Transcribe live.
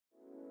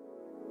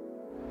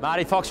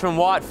Marty Fox from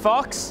White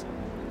Fox.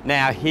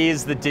 Now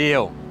here's the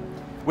deal.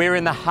 We're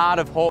in the heart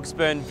of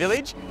Hawkesburn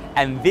Village,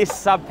 and this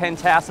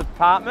sub-penthouse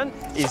apartment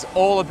is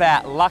all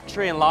about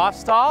luxury and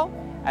lifestyle,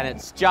 and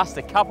it's just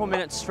a couple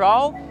minutes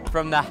stroll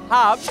from the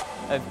hub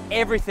of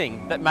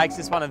everything that makes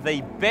this one of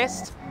the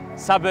best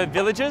suburb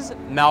villages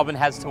Melbourne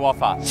has to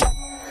offer.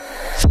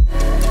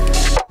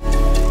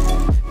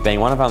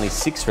 Being one of only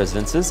 6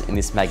 residences in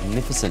this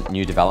magnificent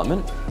new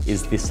development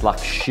is this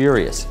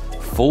luxurious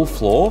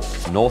full-floor,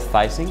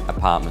 north-facing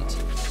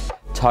apartment.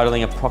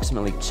 Totalling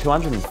approximately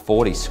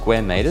 240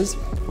 square metres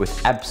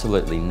with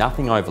absolutely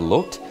nothing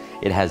overlooked,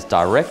 it has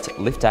direct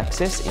lift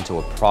access into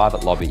a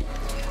private lobby.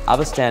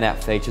 Other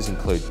standout features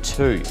include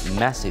 2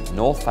 massive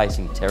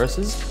north-facing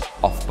terraces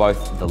off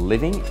both the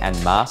living and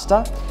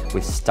master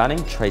with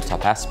stunning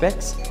treetop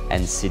aspects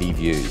and city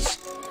views.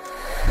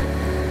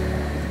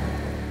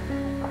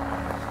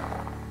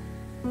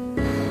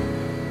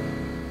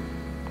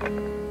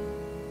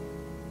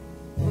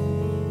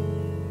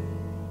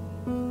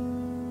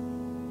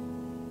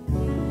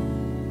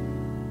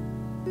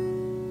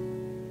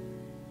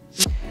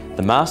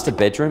 The master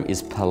bedroom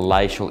is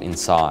palatial in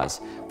size,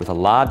 with a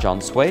large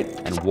ensuite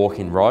and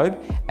walk-in robe,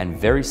 and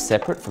very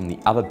separate from the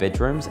other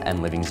bedrooms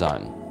and living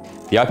zone.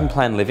 The open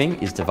plan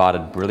living is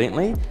divided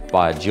brilliantly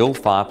by a dual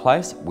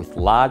fireplace with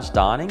large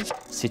dining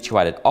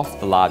situated off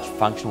the large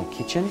functional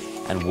kitchen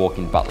and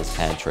walk-in butler's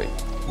pantry.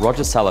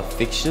 Roger Cellar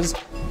fixtures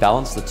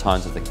balance the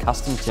tones of the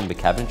custom timber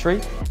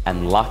cabinetry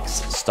and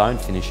luxe stone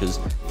finishes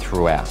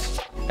throughout.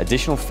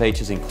 Additional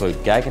features include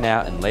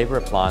Gaggenau and Liebherr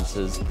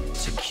appliances,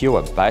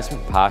 secure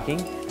basement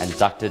parking and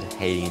ducted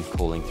heating and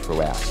cooling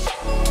throughout.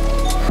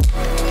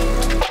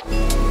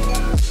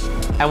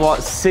 And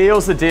what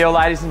seals the deal,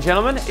 ladies and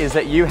gentlemen, is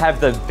that you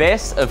have the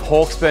best of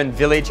Hawkesburn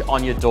Village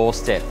on your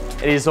doorstep.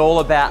 It is all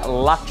about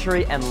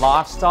luxury and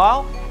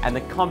lifestyle, and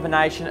the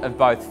combination of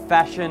both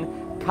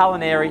fashion,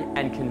 culinary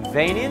and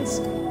convenience,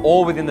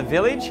 all within the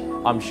village.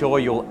 I'm sure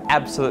you'll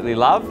absolutely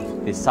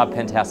love this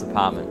sub-penthouse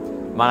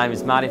apartment. My name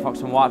is Marty Fox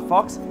from White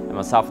Fox, and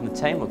myself and the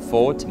team look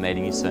forward to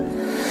meeting you soon.